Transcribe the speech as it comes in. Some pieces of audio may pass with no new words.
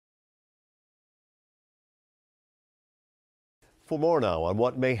For more now on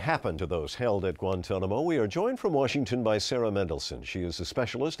what may happen to those held at Guantánamo, we are joined from Washington by Sarah Mendelson. She is a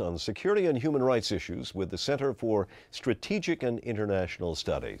specialist on security and human rights issues with the Center for Strategic and International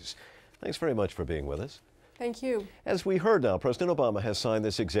Studies. Thanks very much for being with us. Thank you. As we heard now, President Obama has signed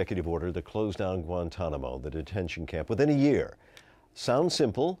this executive order to close down Guantánamo, the detention camp, within a year. Sounds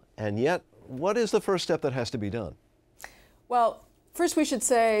simple, and yet, what is the first step that has to be done? Well, first we should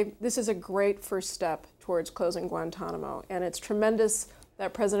say this is a great first step towards closing Guantánamo, and it's tremendous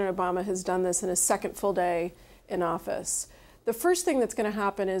that President Obama has done this in his second full day in office. The first thing that's going to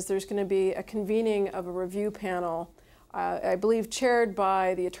happen is there's going to be a convening of a review panel, I believe chaired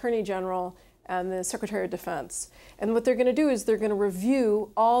by the Attorney General and the Secretary of Defense. And what they're going to do is they're going to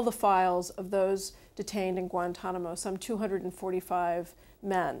review all the files of those detained in Guantánamo, some 245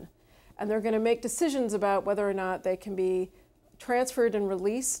 men. And they're going to make decisions about whether or not they can be transferred and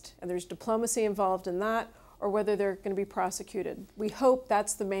released, and there's diplomacy involved in that, or whether they're going to be prosecuted. We hope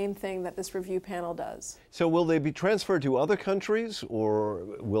that's the main thing that this review panel does. So will they be transferred to other countries, or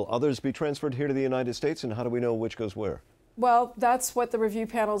will others be transferred here to the United States, and how do we know which goes where? Well, that's what the review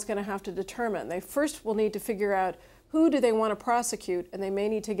panel is going to have to determine. They first will need to figure out who do they want to prosecute, and they may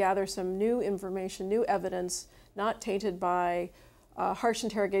need to gather some new information, new evidence, not tainted by harsh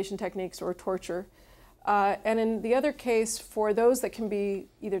interrogation techniques or torture. And in the other case, for those that can be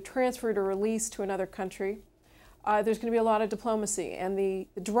either transferred or released to another country, there's going to be a lot of diplomacy. And the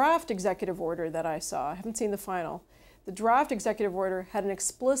draft executive order that I saw, I haven't seen the final, the draft executive order had an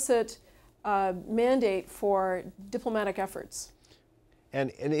explicit mandate for diplomatic efforts.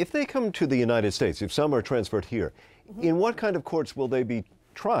 And if they come to the United States, if some are transferred here, in what kind of courts will they be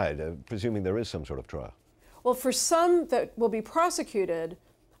tried, presuming there is some sort of trial? Well, for some that will be prosecuted,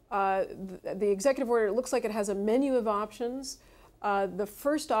 the executive order looks like it has a menu of options. The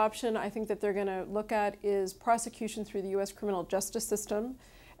first option I think that they're going to look at is prosecution through the U.S. criminal justice system,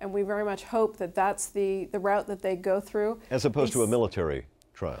 and we very much hope that that's the route that they go through. As opposed to a military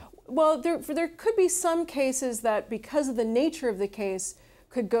trial? Well, there could be some cases that, because of the nature of the case,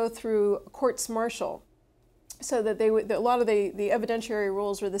 could go through courts-martial, so that a lot of the evidentiary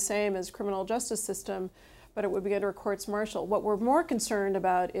rules are the same as criminal justice system, but it would be under a courts-martial. What we're more concerned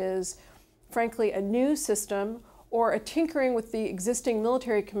about is, frankly, a new system or a tinkering with the existing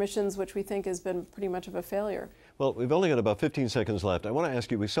military commissions, which we think has been pretty much of a failure. Well, we've only got about 15 seconds left. I want to ask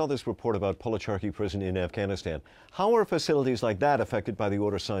you, we saw this report about Pul-e-Charkhi prison in Afghanistan. How are facilities like that affected by the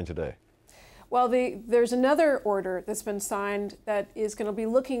order signed today? Well, there's another order that's been signed that is going to be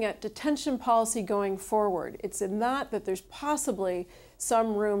looking at detention policy going forward. It's in that there's possibly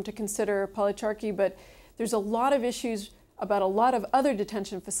some room to consider Pul-e-Charkhi, but there's a lot of issues about a lot of other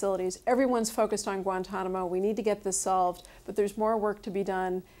detention facilities. Everyone's focused on Guantánamo. We need to get this solved, but there's more work to be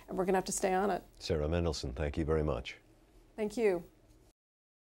done, and we're going to have to stay on it. Sarah Mendelson, thank you very much. Thank you.